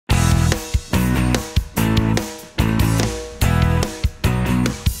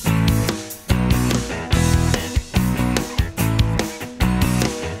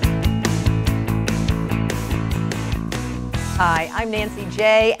Hi, I'm Nancy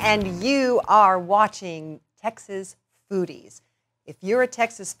J, and you are watching Texas Foodies. If you're a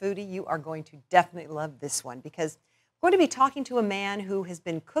Texas foodie, you are going to definitely love this one because we're going to be talking to a man who has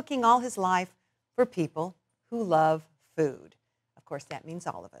been cooking all his life for people who love food. Of course, that means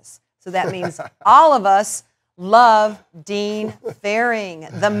all of us. So that means all of us love Dean Faring,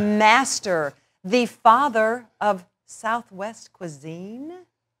 the master, the father of Southwest cuisine.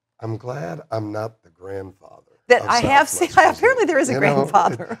 I'm glad I'm not the grandfather. That I have seen. Apparently, there is a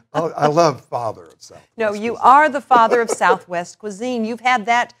grandfather. I love father of Southwest. No, you cuisine. are the father of Southwest cuisine. You've had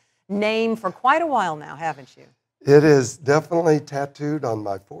that name for quite a while now, haven't you? It is definitely tattooed on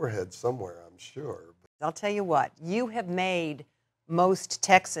my forehead somewhere, I'm sure. I'll tell you what, you have made most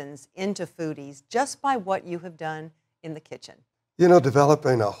Texans into foodies just by what you have done in the kitchen. You know,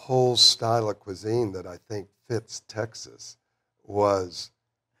 developing a whole style of cuisine that I think fits Texas was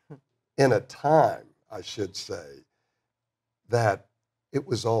in a time, I should say, that it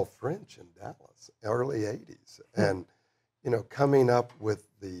was all French in Dallas, early 80s. And, you know, coming up with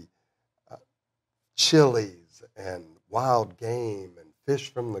the chilies and wild game and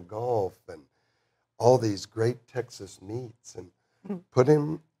fish from the Gulf and all these great Texas meats and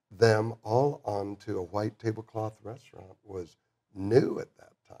putting them all onto a white tablecloth restaurant was new at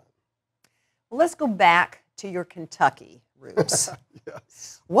that time. Well, let's go back to your Kentucky roots.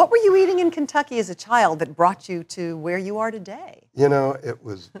 Yes. What were you eating in Kentucky as a child that brought you to where you are today? You know, it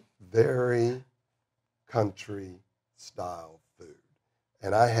was very country style food.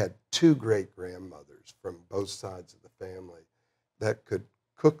 And I had two great grandmothers from both sides of the family that could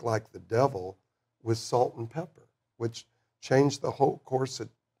cook like the devil with salt and pepper, which changed the whole course of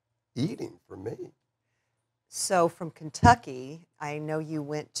eating for me. So from Kentucky, I know you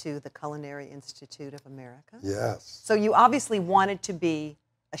went to the Culinary Institute of America. Yes. So you obviously wanted to be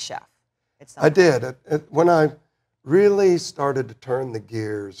a chef. I did. When I really started to turn the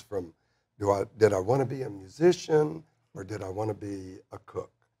gears from did I want to be a musician or did I want to be a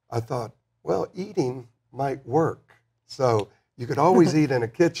cook? I thought, well, eating might work. So you could always eat in a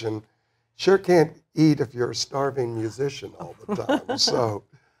kitchen. Sure can't eat if you're a starving musician all the time. So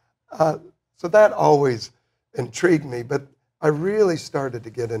that always intrigued me, but I really started to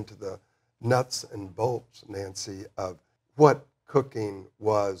get into the nuts and bolts, Nancy, of what cooking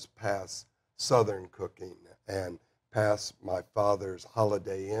was past Southern cooking and past my father's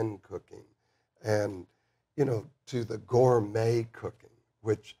Holiday Inn cooking and, you know, to the gourmet cooking,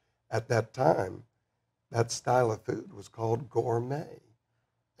 which at that time, that style of food was called gourmet.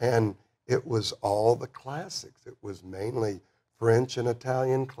 And it was all the classics. It was mainly French and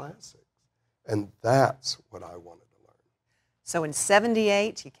Italian classics. And that's what I wanted to learn. So in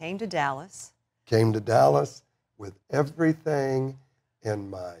 '78, you came to Dallas. Came to Dallas with everything in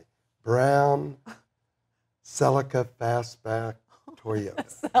my brown Celica fastback Toyota.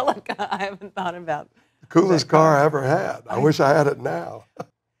 Celica, I haven't thought about. The coolest car I ever had. I wish I had it now.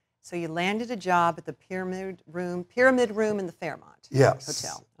 So you landed a job at the Pyramid Room in the Fairmont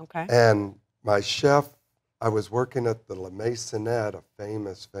Hotel. Okay. And my chef, I was working at the La Maisonette, a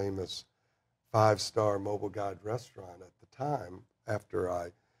famous five-star mobile guide restaurant at the time after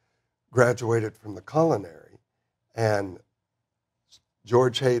I graduated from the culinary. And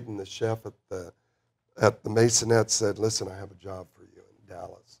George Hayden, the chef at the Maisonette, said, listen, I have a job for you in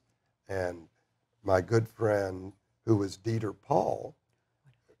Dallas. And my good friend, who was Dieter Paul,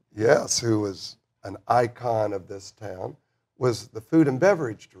 yes, who was an icon of this town, was the food and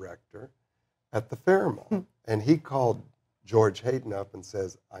beverage director at the Fairmont. And he called George Hayden up and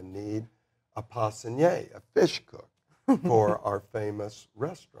says, I need a poissonnier, a fish cook, for our famous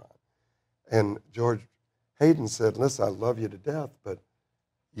restaurant. And George Hayden said, listen, I love you to death, but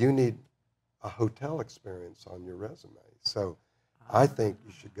you need a hotel experience on your resume. So I think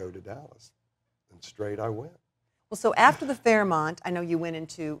you should go to Dallas. And straight I went. Well, so after the Fairmont, I know you went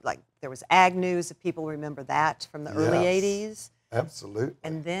into, like, there was Agnew's, if people remember that, from the early 80s. Absolutely.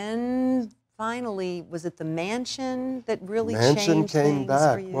 And then finally, was it the Mansion that really Mansion changed came things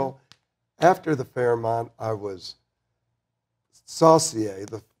back. for you? Well, after the Fairmont, I was saucier,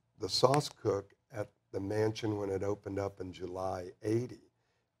 the sauce cook at the Mansion when it opened up in July '80.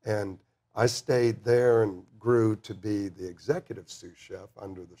 And I stayed there and grew to be the executive sous chef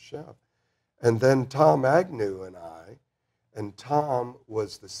under the chef. And then Tom Agnew and Tom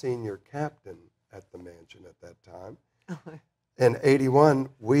was the senior captain at the Mansion at that time. In '81,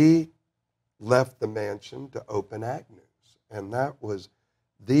 we left the Mansion to open Agnew's. And that was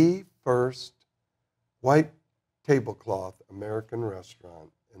the first white tablecloth American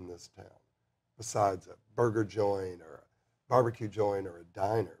restaurant in this town, besides a burger joint or a barbecue joint or a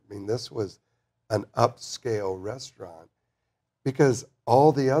diner. I mean, this was an upscale restaurant. because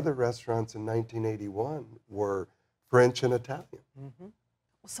all the other restaurants in 1981 were French and Italian. Mm-hmm.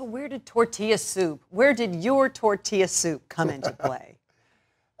 So where did your tortilla soup come into play?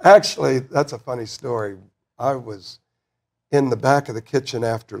 Actually, that's a funny story. I was in the back of the kitchen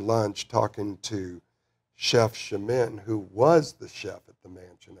after lunch talking to Chef Chemin, who was the chef at the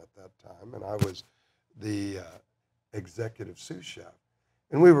mansion at that time, and I was the executive sous chef.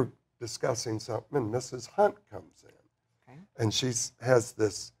 And we were discussing something, and Mrs. Hunt comes in. Okay. And she has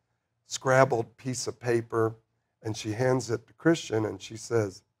this scrabbled piece of paper, and she hands it to Christian, and she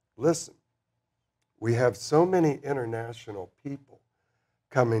says, listen, we have so many international people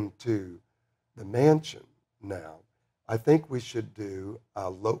coming to the mansion now. I think we should do a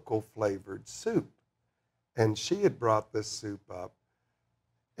local flavored soup. And she had brought this soup up,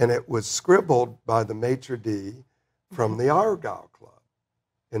 and it was scribbled by the maitre d' from the Argyle Club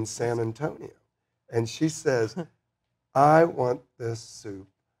in San Antonio. And she says, I want this soup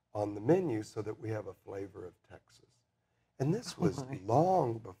on the menu so that we have a flavor of Texas. And this was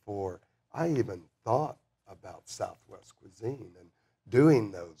long before I even thought about Southwest cuisine and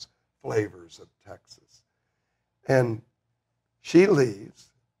doing those flavors of Texas. And she leaves,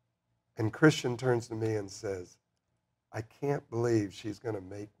 and Christian turns to me and says, I can't believe she's going to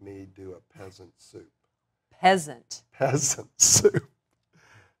make me do a peasant soup. Peasant soup.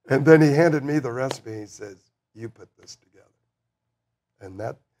 And then he handed me the recipe. He says, you put this together. And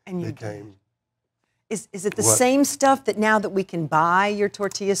that became... Is it the same stuff that now that we can buy your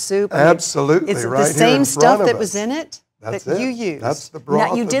tortilla soup? Absolutely, is it right the same stuff that us. was in it That's that it. you used? That's the broth.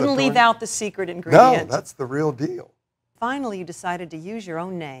 Now, you didn't leave out the secret No, ingredient. that's the real deal. Finally, you decided to use your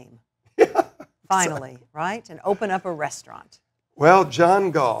own name. Yeah, Finally, exactly. right? And open up a restaurant. Well,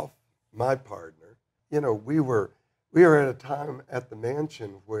 John Goff, my partner, we were at a time at the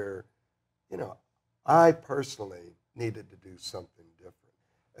mansion where, I personally needed to do something different.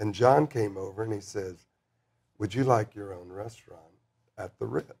 And John came over and he says, would you like your own restaurant at the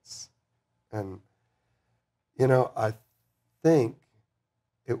Ritz? And, I think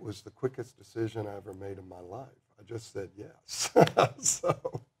it was the quickest decision I ever made in my life. I just said yes.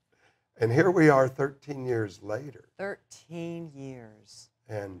 And here we are 13 years later. 13 years.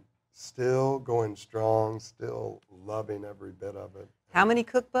 And still going strong, still loving every bit of it. How many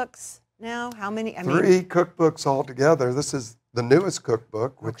cookbooks now? How many? Three cookbooks altogether. This is the newest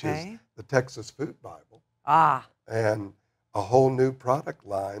cookbook, which is the Texas Food Bible. Ah. And a whole new product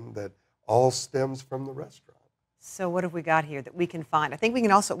line that all stems from the restaurant. So what have we got here that we can find? I think we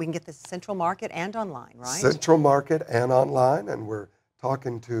can get this Central Market and online, right? Central Market and online, and we're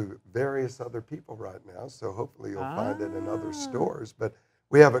talking to various other people right now, so hopefully you'll find it in other stores. But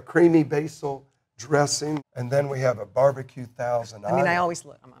we have a creamy basil dressing, and then we have a barbecue Thousand Island. I always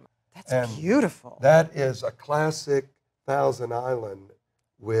look. That's beautiful. That is a classic Thousand Island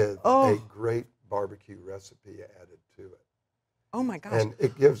with a great barbecue recipe added to it. Oh my gosh. And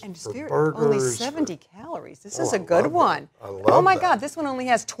it gives for burgers. Only 70 calories. This is a good one. I love Oh my God, this one only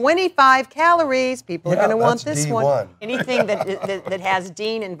has 25 calories. People are going to want this D1. one. Anything that has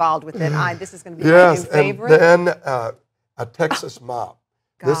Dean involved with it, this is going to be my new favorite. And then a Texas mop.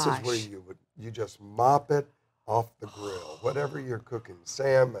 This is where you just mop it off the grill. Whatever you're cooking,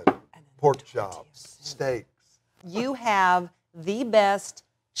 salmon, pork chops, steaks. You have the best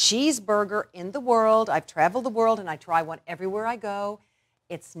cheeseburger in the world. I've traveled the world and I try one everywhere I go.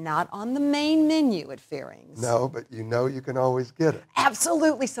 It's not on the main menu at Fearing's. No, but you can always get it.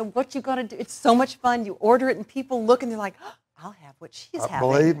 Absolutely. So what you got to do, it's so much fun. You order it and people look and they're like, oh, I'll have what she's having.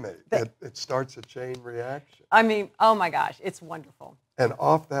 Believe me, it starts a chain reaction. Oh my gosh, it's wonderful. And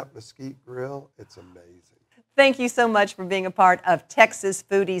off that mesquite grill, it's amazing. Thank you so much for being a part of Texas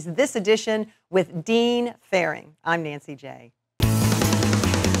Foodies, this edition with Dean Fearing. I'm Nancy J.